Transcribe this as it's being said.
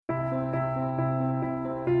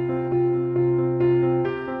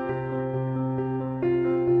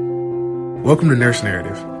Welcome to Nurse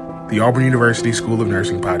Narrative, the Auburn University School of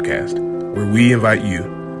Nursing podcast, where we invite you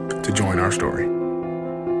to join our story.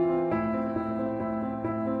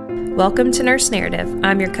 Welcome to Nurse Narrative.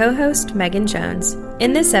 I'm your co-host, Megan Jones.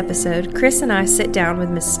 In this episode, Chris and I sit down with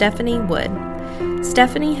Ms. Stephanie Wood.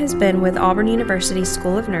 Stephanie has been with Auburn University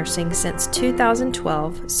School of Nursing since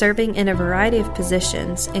 2012, serving in a variety of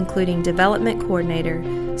positions, including development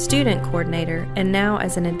coordinator, student coordinator, and now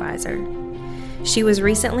as an advisor. She was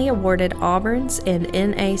recently awarded Auburn's and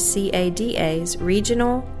NACADA's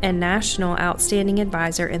Regional and National Outstanding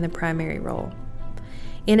Advisor in the primary role.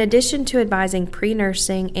 In addition to advising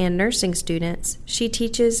pre-nursing and nursing students, she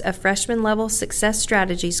teaches a freshman-level Success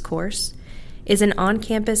Strategies course, is an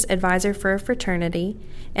on-campus advisor for a fraternity,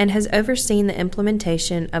 and has overseen the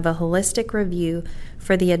implementation of a holistic review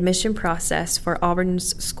for the admission process for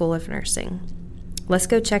Auburn's School of Nursing. Let's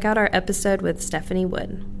go check out our episode with Stephanie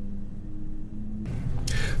Wood.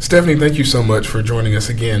 Stephanie, thank you so much for joining us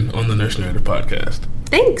again on the Nurse Narrative podcast.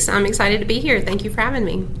 Thanks. I'm excited to be here. Thank you for having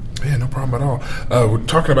me. Yeah, no problem at all. We're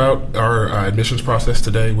talking about our admissions process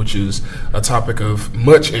today, which is a topic of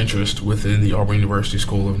much interest within the Auburn University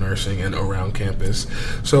School of Nursing and around campus.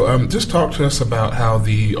 So just talk to us about how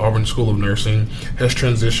the Auburn School of Nursing has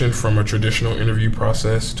transitioned from a traditional interview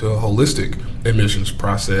process to a holistic admissions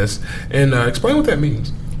process, and explain what that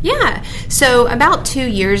means. Yeah. So about 2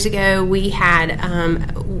 years ago, we had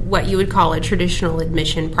what you would call a traditional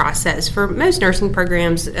admission process for most nursing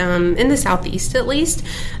programs in the Southeast, at least,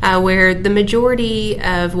 where the majority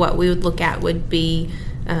of what we would look at would be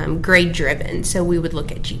grade driven. So we would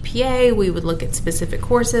look at GPA, we would look at specific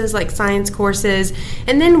courses like science courses,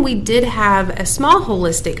 and then we did have a small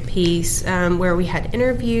holistic piece where we had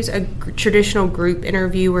interviews, a traditional group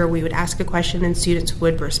interview where we would ask a question and students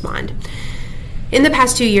would respond. In the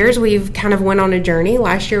past 2 years, we've kind of went on a journey.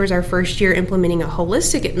 Last year was our first year implementing a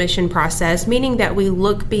holistic admission process, meaning that we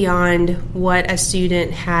look beyond what a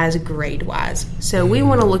student has grade-wise. So we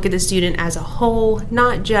want to look at the student as a whole,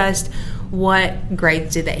 not just what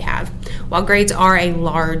grades do they have. While grades are a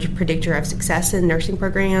large predictor of success in nursing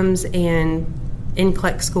programs and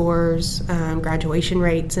NCLEX scores, graduation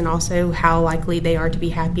rates, and also how likely they are to be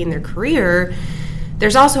happy in their career,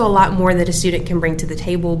 there's also a lot more that a student can bring to the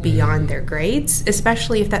table beyond their grades,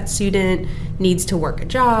 especially if that student needs to work a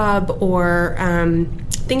job or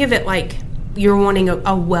think of it like you're wanting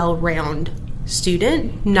a well-rounded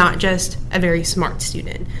student, not just a very smart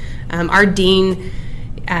student. Our dean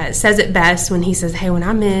says it best when he says, hey, when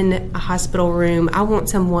I'm in a hospital room, I want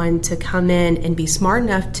someone to come in and be smart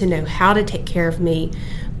enough to know how to take care of me,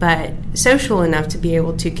 but social enough to be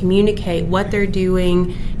able to communicate what they're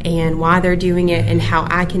doing and why they're doing it and how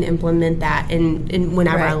I can implement that in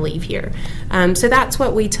whenever I leave here. So that's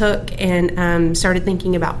what we took and started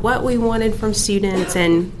thinking about what we wanted from students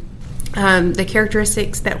and the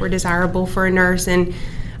characteristics that were desirable for a nurse, and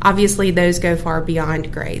obviously those go far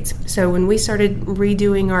beyond grades. So when we started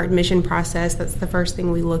redoing our admission process, that's the first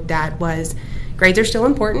thing we looked at was grades are still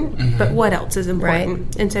important, but what else is important?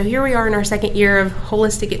 Right. And so here we are in our second year of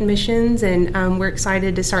holistic admissions, and we're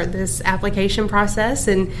excited to start this application process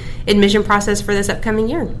and admission process for this upcoming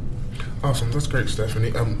year. Awesome. That's great, Stephanie.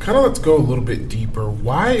 Kind of let's go a little bit deeper.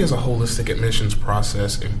 Why is a holistic admissions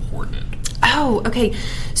process important? Oh, okay.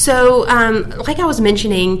 So, like I was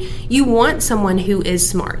mentioning, you want someone who is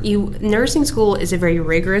smart. Nursing school is a very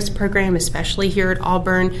rigorous program, especially here at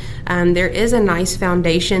Auburn. There is a nice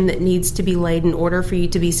foundation that needs to be laid in order for you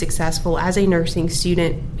to be successful as a nursing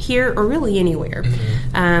student here or really anywhere,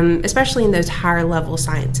 especially in those higher level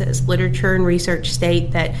sciences. Literature and research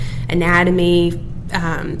state that anatomy,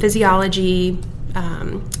 physiology,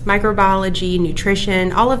 microbiology,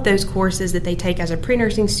 nutrition, all of those courses that they take as a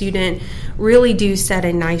pre-nursing student really do set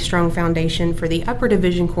a nice strong foundation for the upper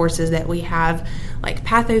division courses that we have, like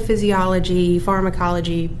pathophysiology,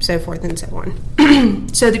 pharmacology, so forth and so on.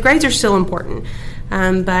 So the grades are still important,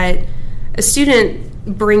 but a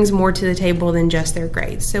student brings more to the table than just their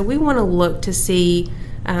grades. So we want to look to see,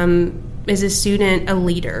 is a student a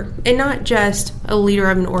leader? And not just a leader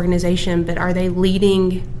of an organization, but are they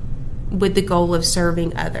leading with the goal of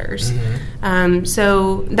serving others?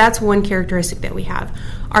 So that's one characteristic that we have.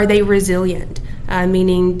 Are they resilient?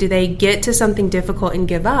 Meaning, do they get to something difficult and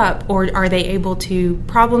give up, or are they able to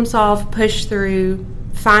problem solve, push through,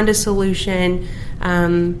 find a solution,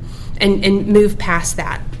 and move past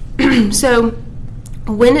that? So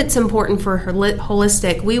when it's important for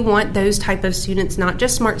holistic, we want those type of students, not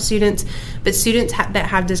just smart students, but students that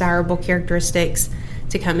have desirable characteristics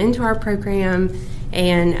to come into our program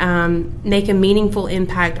and make a meaningful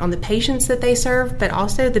impact on the patients that they serve, but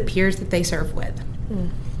also the peers that they serve with.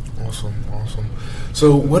 Awesome.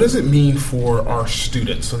 So what does it mean for our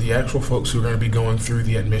students, so the actual folks who are going to be going through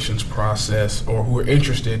the admissions process or who are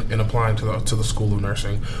interested in applying to the School of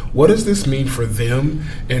Nursing? What does this mean for them,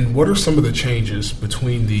 and what are some of the changes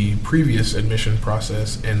between the previous admission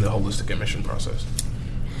process and the holistic admission process?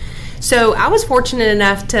 So I was fortunate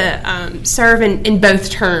enough to serve in both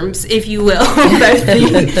terms, if you will, both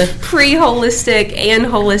the pre-holistic and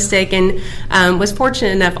holistic, and was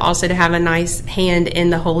fortunate enough also to have a nice hand in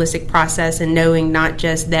the holistic process and knowing not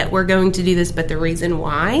just that we're going to do this, but the reason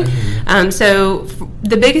why. So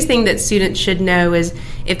the biggest thing that students should know is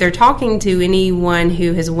if they're talking to anyone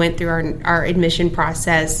who has went through our admission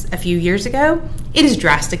process a few years ago, it is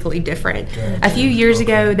drastically different. A few years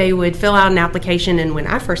ago, they would fill out an application, and when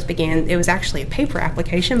I first began, it was actually a paper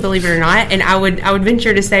application, believe it or not. And I would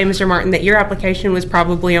venture to say, Mr. Martin, that your application was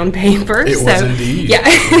probably on paper. It was indeed.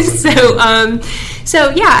 Yeah. So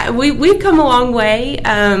yeah, we've come a long way.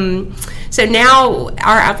 So now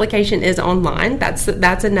our application is online. That's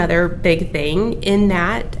another big thing. In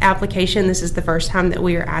that application, this is the first time that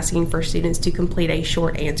we are asking for students to complete a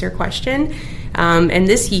short answer question. And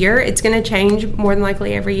this year, it's going to change more than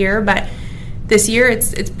likely every year, but this year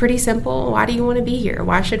it's pretty simple. Why do you want to be here?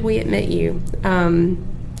 Why should we admit you?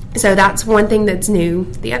 So that's one thing that's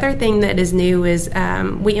new. The other thing that is new is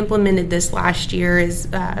we implemented this last year is,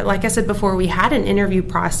 like I said before, we had an interview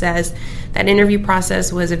process. That interview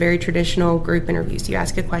process was a very traditional group interview. So you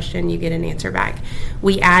ask a question, you get an answer back.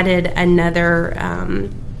 We added another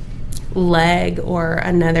leg or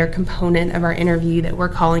another component of our interview that we're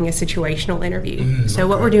calling a situational interview. So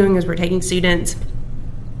what we're doing is we're taking students,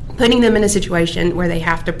 putting them in a situation where they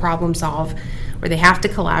have to problem solve, where they have to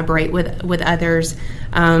collaborate with others,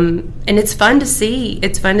 and it's fun to see.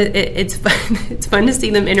 It's fun to see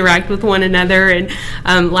them interact with one another.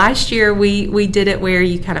 And last year we did it where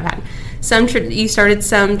you kind of had you started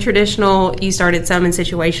some traditional, you started some in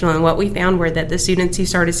situational, and what we found were that the students who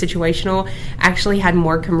started situational actually had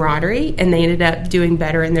more camaraderie, and they ended up doing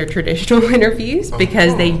better in their traditional interviews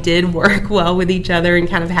because they did work well with each other and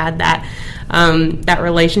kind of had that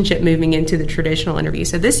relationship moving into the traditional interview.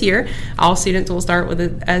 So this year, all students will start with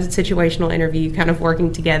a situational interview, kind of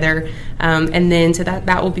working together, and then so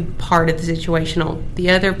that will be part of the situational.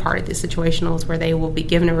 The other part of the situational is where they will be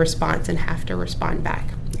given a response and have to respond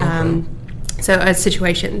back. So a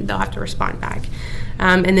situation, they'll have to respond back.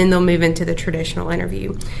 And then they'll move into the traditional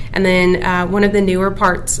interview. And then one of the newer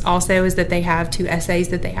parts also is that they have 2 essays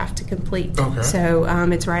that they have to complete. So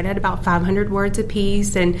it's right at about 500 words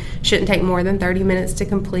apiece and shouldn't take more than 30 minutes to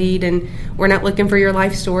complete. And we're not looking for your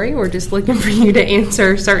life story. We're just looking for you to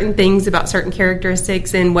answer certain things about certain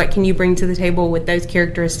characteristics and what can you bring to the table with those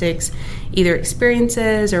characteristics, either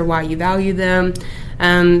experiences or why you value them.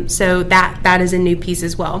 So that is a new piece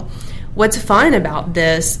as well. What's fun about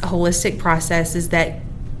this holistic process is that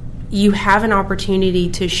you have an opportunity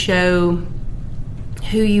to show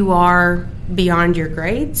who you are beyond your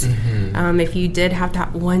grades. If you did have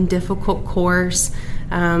that one difficult course,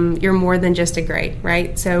 you're more than just a grade,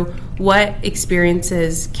 right? So what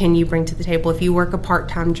experiences can you bring to the table? If you work a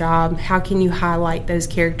part-time job, how can you highlight those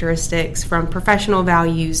characteristics from professional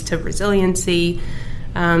values to resiliency?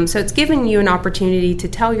 So it's giving you an opportunity to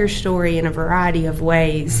tell your story in a variety of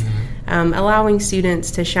ways, allowing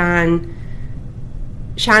students to shine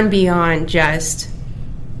beyond just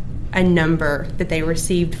a number that they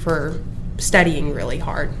received for studying really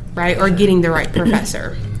hard, right? Or getting the right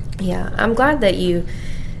professor. Yeah, I'm glad that you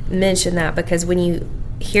mentioned that, because when you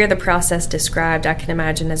hear the process described, I can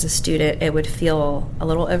imagine as a student it would feel a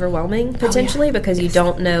little overwhelming potentially because you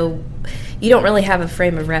don't really have a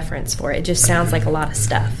frame of reference for it. It just sounds like a lot of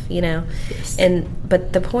stuff, Yes.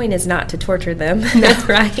 But the point is not to torture them,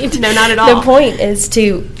 right? No, not at all. The point is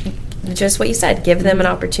to, just what you said, give them an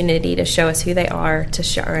opportunity to show us who they are,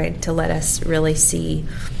 to let us really see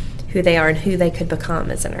who they are and who they could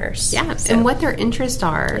become as a nurse. Yeah, and what their interests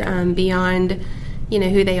are beyond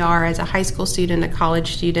who they are as a high school student, a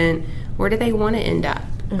college student. Where do they want to end up?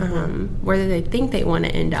 Where do they think they want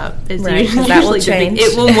to end up? Right, that will change.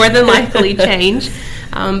 It will more than likely change.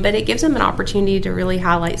 But it gives them an opportunity to really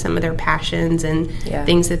highlight some of their passions and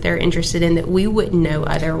things that they're interested in that we wouldn't know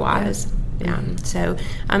otherwise. So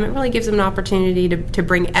it really gives them an opportunity to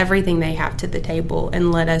bring everything they have to the table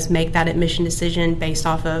and let us make that admission decision based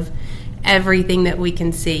off of everything that we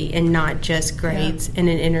can see and not just grades and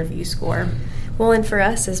an interview score. Well, and for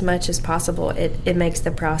us, as much as possible, it makes the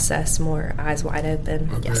process more eyes wide open.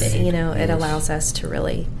 Yes. It allows us to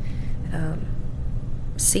really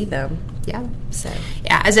see them. Yeah. So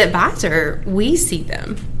as an advisor, we see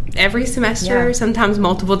them. every semester, sometimes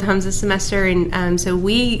multiple times a semester, and so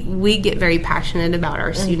we get very passionate about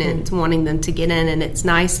our students, wanting them to get in, and it's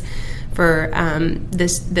nice for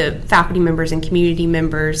the faculty members and community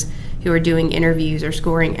members who are doing interviews or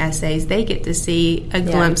scoring essays. They get to see a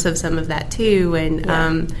glimpse of some of that too,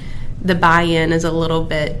 and the buy-in is a little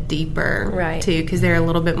bit deeper too, because they're a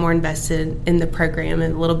little bit more invested in the program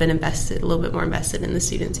and a little bit more invested in the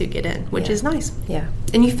students who get in, which is nice. Yeah.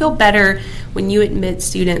 And you feel better when you admit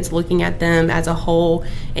students, looking at them as a whole,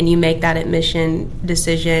 and you make that admission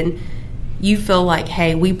decision. You feel like,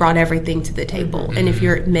 hey, we brought everything to the table. And if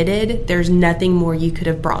you're admitted, there's nothing more you could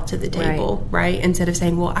have brought to the table, right? Instead of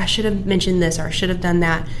saying, well, I should have mentioned this or I should have done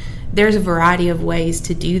that. There's a variety of ways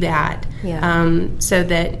to do that, so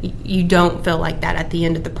that you don't feel like that at the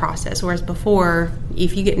end of the process. Whereas before,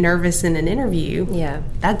 if you get nervous in an interview,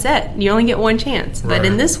 that's it. You only get one chance. But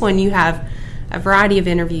in this one, you have a variety of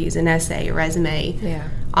interviews, an essay, a resume,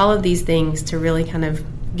 all of these things to really kind of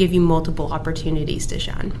give you multiple opportunities to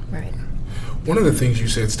shine. Right. One of the things you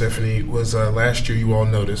said, Stephanie, was last year you all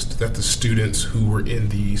noticed that the students who were in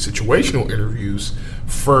the situational interviews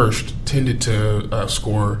first tended to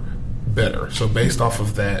score better. So based off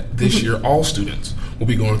of that, this year all students will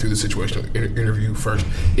be going through the situational interview first.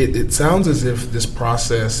 It sounds as if this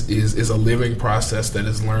process is a living process that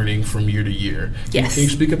is learning from year to year. Can you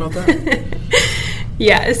speak about that?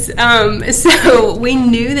 Yes. So we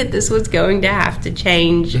knew that this was going to have to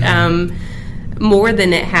change more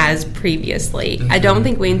than it has previously. I don't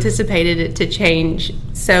think we anticipated it to change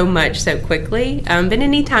so much so quickly. But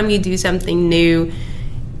anytime you do something new,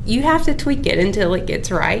 you have to tweak it until it gets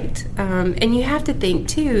right. And you have to think,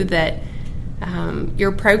 too, that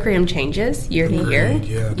your program changes year to year.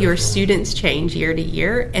 Your students change year to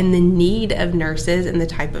year. And the need of nurses and the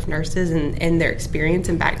type of nurses and their experience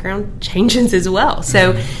and background changes as well.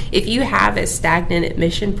 So if you have a stagnant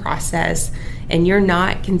admission process and you're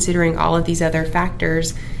not considering all of these other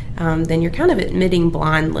factors, then you're kind of admitting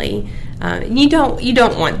blindly. You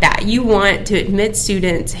don't want that. You want to admit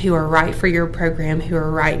students who are right for your program, who are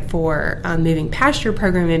right for moving past your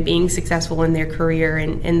program and being successful in their career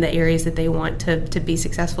and in the areas that they want to be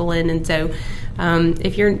successful in. And so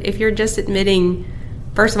if you're just admitting,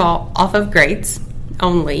 first of all, off of grades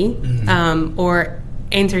only, or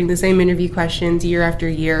answering the same interview questions year after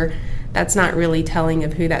year, that's not really telling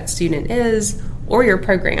of who that student is or your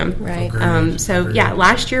program. Right.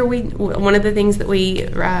 Last year one of the things that we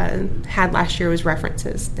had last year was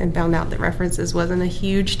references, and found out that references wasn't a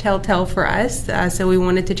huge telltale for us. So we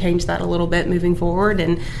wanted to change that a little bit moving forward.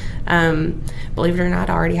 And believe it or not,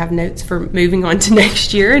 I already have notes for moving on to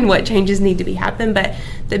next year and what changes need to be happen. But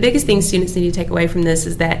the biggest thing students need to take away from this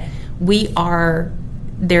is that we are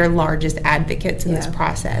their largest advocates in this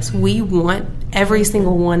process. We want every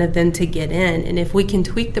single one of them to get in, and if we can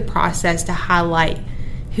tweak the process to highlight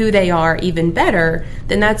who they are even better,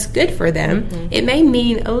 then that's good for them. It may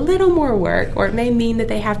mean a little more work, or it may mean that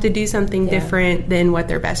they have to do something different than what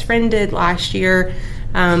their best friend did last year,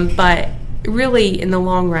 but really in the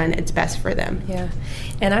long run it's best for them.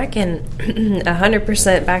 And I can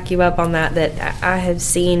 100% back you up on that I have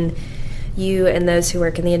seen you and those who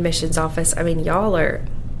work in the admissions office. I mean, y'all are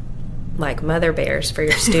like mother bears for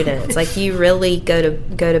your students. Like, you really go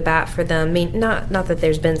to bat for them. I mean, not that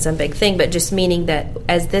there's been some big thing, but just meaning that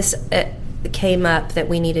as this came up, that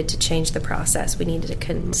we needed to change the process, we needed to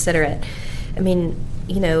consider it. I mean,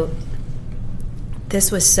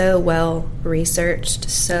 this was so well researched,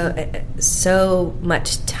 so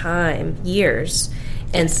much time, years,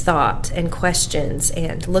 and thought and questions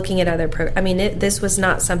and looking at other this was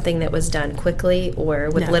not something that was done quickly or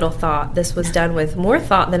with little thought. This was done with more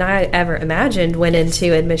thought than I ever imagined went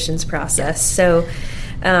into admissions process. So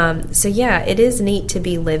it is neat to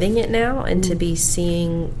be living it now and to be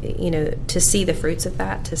seeing, to see the fruits of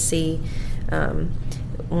that, to see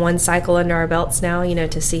one cycle under our belts now,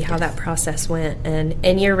 to see how that process went.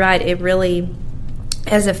 And you're right, it really,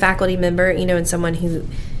 as a faculty member, and someone who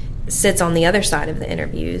sits on the other side of the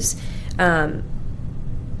interviews,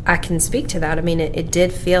 I can speak to that. I mean, it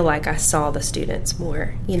did feel like I saw the students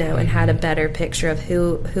more, and had a better picture of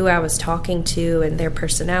who I was talking to and their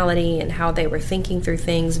personality and how they were thinking through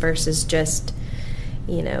things versus just,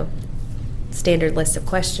 standard list of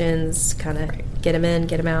questions, kind of get them in,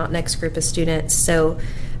 get them out, next group of students. So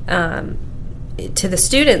to the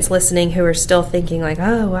students listening who are still thinking like,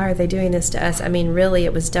 oh, why are they doing this to us? I mean, really,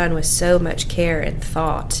 it was done with so much care and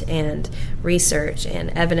thought and research and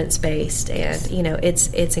evidence-based. And,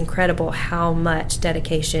 it's incredible how much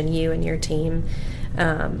dedication you and your team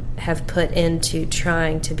have put into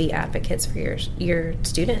trying to be advocates for your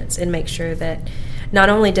students and make sure that not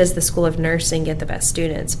only does the School of Nursing get the best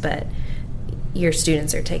students, but your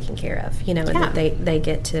students are taken care of, and that they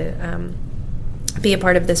get to be a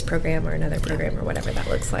part of this program or another program or whatever that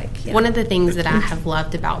looks like. Yeah. One of the things that I have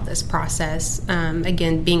loved about this process,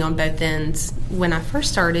 again, being on both ends, when I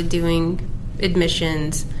first started doing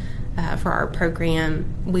admissions for our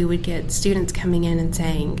program, we would get students coming in and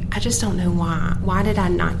saying, I just don't know why. Why did I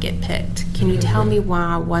not get picked? Can you tell me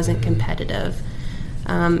why I wasn't competitive?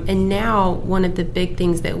 And now one of the big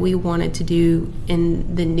things that we wanted to do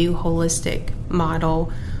in the new holistic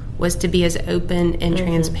model was to be as open and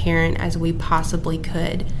transparent as we possibly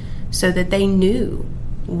could so that they knew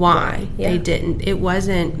why they didn't. It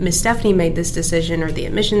wasn't Miss Stephanie made this decision or the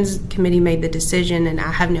admissions committee made the decision and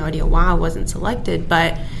I have no idea why I wasn't selected.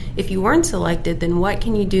 But if you weren't selected, then what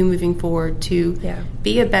can you do moving forward to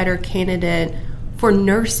be a better candidate for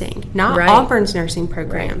nursing, not Auburn's nursing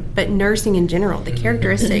program, but nursing in general. The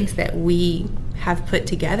characteristics that we have put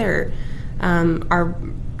together are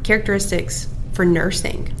characteristics for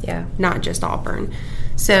nursing, not just Auburn.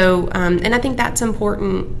 So, and I think that's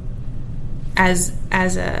important as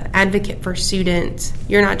an advocate for students.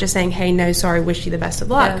 You're not just saying, hey, no, sorry, wish you the best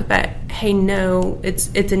of luck, but hey, no, it's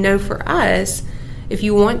a no for us. If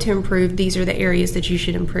you want to improve, these are the areas that you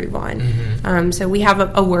should improve on. So we have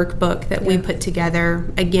a workbook that we put together,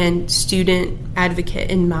 again, student advocate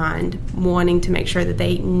in mind, wanting to make sure that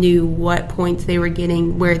they knew what points they were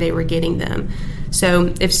getting, where they were getting them.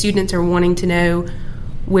 So if students are wanting to know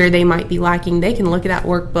where they might be lacking, they can look at that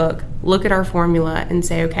workbook, look at our formula, and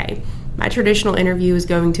say, okay, my traditional interview is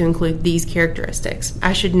going to include these characteristics.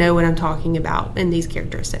 I should know what I'm talking about in these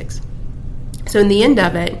characteristics. So in the end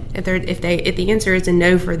of it, if the answer is a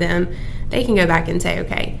no for them, they can go back and say,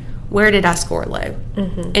 okay, where did I score low?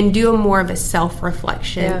 And do more of a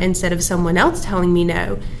self-reflection instead of someone else telling me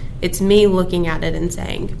no. It's me looking at it and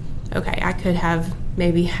saying, okay, I could have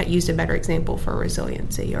maybe used a better example for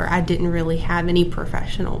resiliency, or I didn't really have any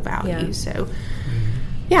professional value. So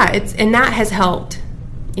and that has helped.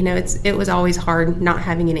 It was always hard not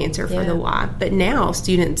having an answer for the why, but now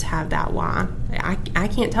students have that why. I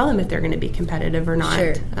can't tell them if they're going to be competitive or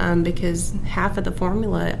not, because half of the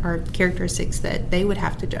formula are characteristics that they would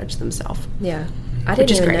have to judge themselves. Yeah. I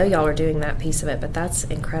didn't even know y'all were doing that piece of it, but that's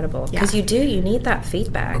incredible. Because you need that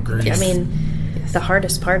feedback. Agreed. I mean, the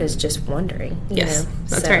hardest part is just wondering.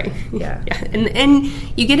 That's right. Yeah. And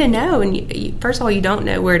you get to know, and you, first of all, you don't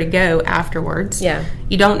know where to go afterwards. Yeah.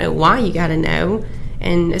 You don't know why you got to know.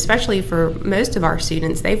 And especially for most of our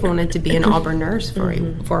students, they've wanted to be an Auburn nurse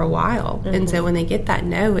for a while. And so when they get that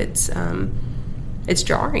no, it's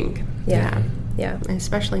jarring. Yeah.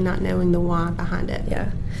 Especially not knowing the why behind it.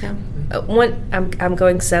 I'm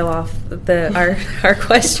going so off our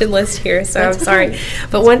question list here, so I'm sorry.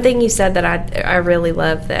 But one thing you said that I really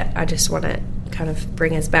love that I just want to kind of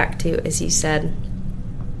bring us back to is you said,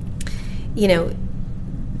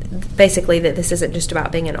 basically that this isn't just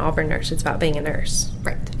about being an Auburn nurse, it's about being a nurse.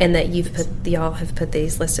 Right. And that y'all have put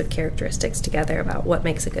these lists of characteristics together about what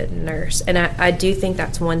makes a good nurse. And I do think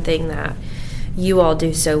that's one thing that you all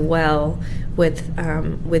do so well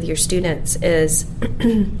with your students is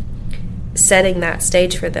setting that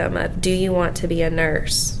stage for them of, do you want to be a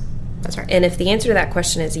nurse? That's right. And if the answer to that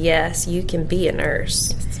question is yes, you can be a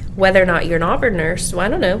nurse. Whether or not you're an Auburn nurse, well, I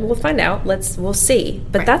don't know. We'll find out. We'll see.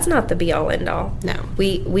 But that's not the be all end all. No.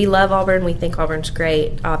 We love Auburn. We think Auburn's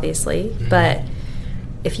great, obviously. But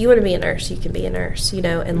if you want to be a nurse, you can be a nurse.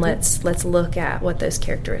 And let's look at what those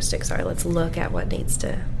characteristics are. Let's look at what needs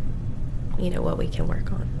to, what we can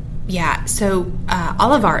work on. Yeah. So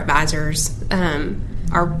all of our advisors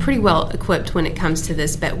are pretty well equipped when it comes to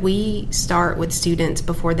this, but we start with students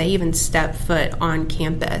before they even step foot on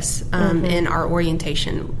campus in our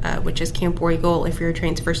orientation, which is Camp War Eagle. If you're a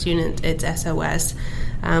transfer student, it's SOS.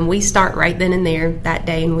 We start right then and there that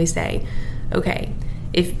day, and we say, okay,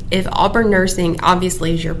 if Auburn Nursing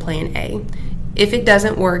obviously is your plan A, if it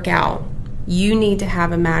doesn't work out, you need to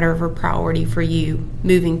have a matter of a priority for you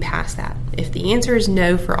moving past that. If the answer is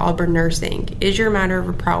no for Auburn Nursing, is your matter of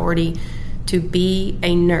a priority to be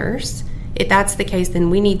a nurse? If that's the case, then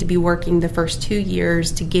we need to be working the first 2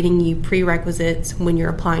 years to getting you prerequisites when you're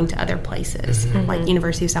applying to other places. Like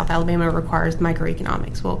University of South Alabama requires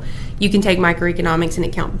microeconomics. Well, you can take microeconomics and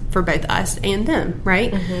account for both us and them,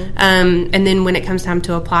 right? And then when it comes time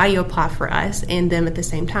to apply, you apply for us and them at the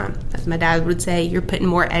same time. As my dad would say, you're putting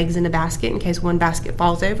more eggs in a basket in case one basket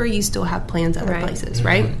falls over. You still have plans other places,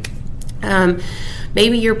 right?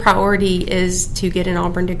 Maybe your priority is to get an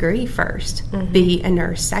Auburn degree first, be a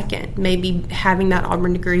nurse second. Maybe having that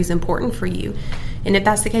Auburn degree is important for you. And if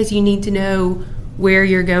that's the case, you need to know where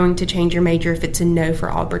you're going to change your major if it's a no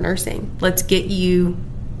for Auburn nursing. Let's get you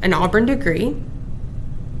an Auburn degree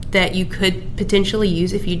that you could potentially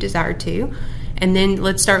use if you desire to. And then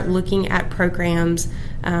let's start looking at programs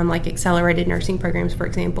like accelerated nursing programs, for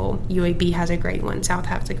example. UAB has a great one. South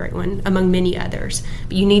has a great one, among many others.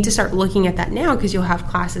 But you need to start looking at that now because you'll have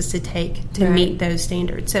classes to take to meet those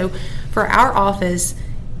standards. So for our office,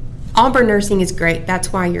 Auburn nursing is great.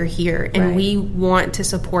 That's why you're here. And we want to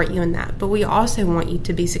support you in that. But we also want you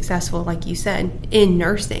to be successful, like you said, in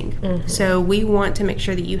nursing. Mm-hmm. So we want to make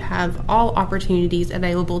sure that you have all opportunities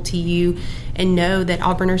available to you and know that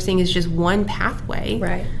Auburn nursing is just one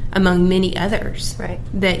pathway among many others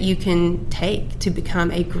that you can take to become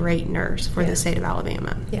a great nurse for the state of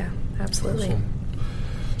Alabama. Yeah, absolutely. Awesome.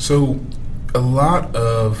 So a lot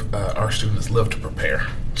of our students love to prepare.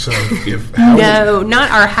 So no, not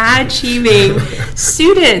our high-achieving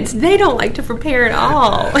students. They don't like to prepare at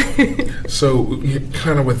all. So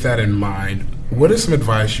kind of with that in mind, what is some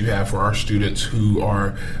advice you have for our students who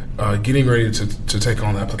are getting ready to take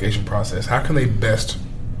on the application process? How can they best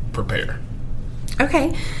prepare?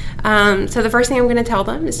 Okay. So the first thing I'm going to tell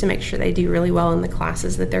them is to make sure they do really well in the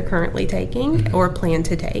classes that they're currently taking or plan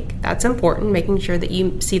to take. That's important, making sure that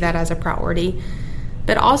you see that as a priority.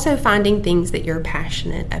 But also finding things that you're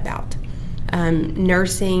passionate about.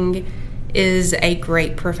 Nursing is a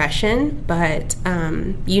great profession, but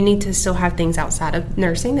you need to still have things outside of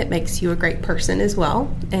nursing that makes you a great person as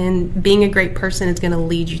well. And being a great person is going to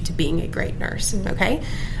lead you to being a great nurse, okay?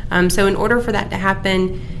 So in order for that to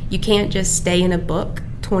happen, you can't just stay in a book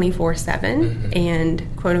 24/7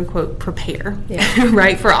 and quote-unquote prepare,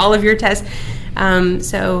 right, for all of your tests.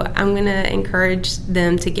 So I'm going to encourage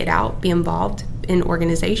them to get out, be involved in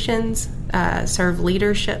organizations, serve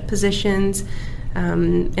leadership positions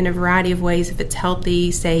in a variety of ways. If it's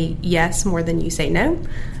healthy, say yes more than you say no.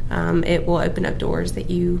 It will open up doors that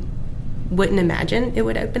you wouldn't imagine it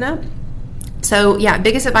would open up. So,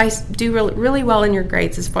 biggest advice, do really well in your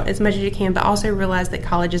grades as much as you can, but also realize that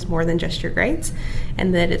college is more than just your grades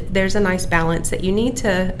and that there's a nice balance that you need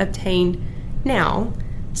to obtain now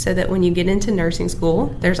so that when you get into nursing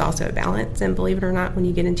school, there's also a balance. And believe it or not, when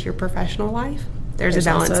you get into your professional life, there's a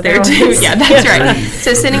balance there too. Yeah, that's right.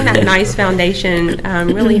 So setting that nice foundation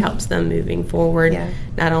really helps them moving forward,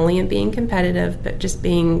 not only in being competitive, but just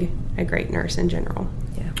being a great nurse in general.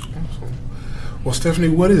 Well, Stephanie,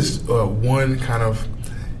 what is one kind of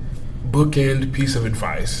bookend piece of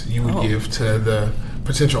advice you would give to the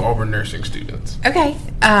potential Auburn nursing students? Okay.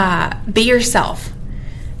 Be yourself.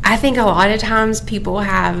 I think a lot of times people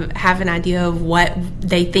have an idea of what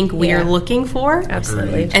they think we are looking for.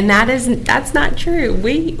 Absolutely. And that's not true.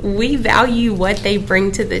 We value what they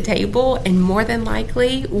bring to the table, and more than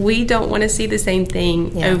likely, we don't want to see the same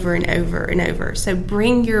thing over and over and over. So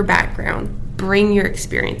bring your background, bring your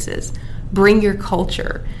experiences, bring your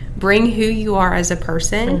culture, bring who you are as a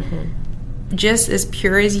person, just as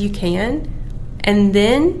pure as you can, and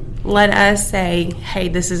then let us say, hey,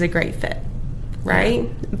 this is a great fit. Right?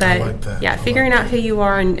 But I like that. Figuring out who you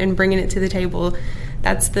are and bringing it to the table,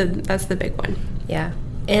 that's the big one. Yeah.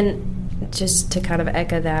 And just to kind of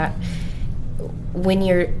echo that, when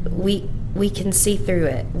we can see through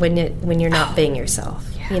it when you're not being yourself.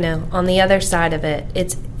 You know, on the other side of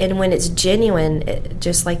it, when it's genuine,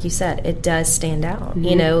 just like you said, it does stand out.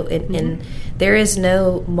 You know, and there is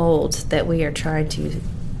no mold that we are trying to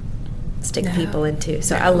stick people into.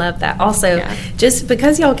 So I love that. Also, just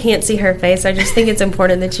because y'all can't see her face, I just think it's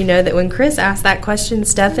important that you know that when Chris asked that question,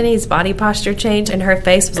 Stephanie's body posture changed and her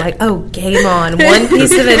face was like, oh, game on. One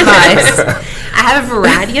piece of advice. I have a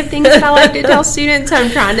variety of things that I like to tell students. I'm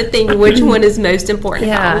trying to think which one is most important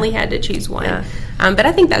if I only had to choose one. Yeah. But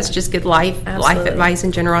I think that's just good life advice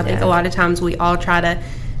in general. I think a lot of times we all try to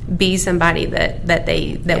be somebody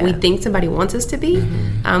that we think somebody wants us to be,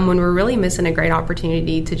 when we're really missing a great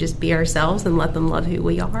opportunity to just be ourselves and let them love who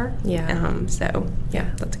we are. That's a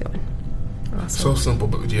good one. Awesome. So simple,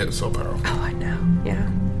 but yet so powerful. Oh, I know.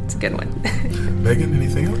 Yeah, it's a good one. Megan,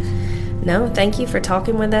 anything else? No, thank you for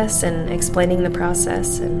talking with us and explaining the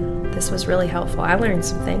process, and this was really helpful. I learned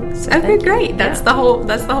some things. So okay, great. That's the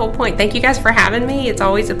whole point. Thank you guys for having me. It's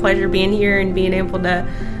always a pleasure being here and being able to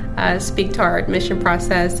speak to our admission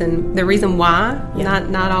process and the reason why.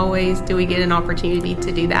 Not always do we get an opportunity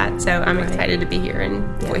to do that. So I'm excited to be here and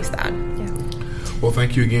voice that. Well,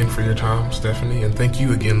 thank you again for your time, Stephanie, and thank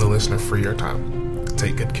you again, the listener, for your time.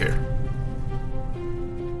 Take good care.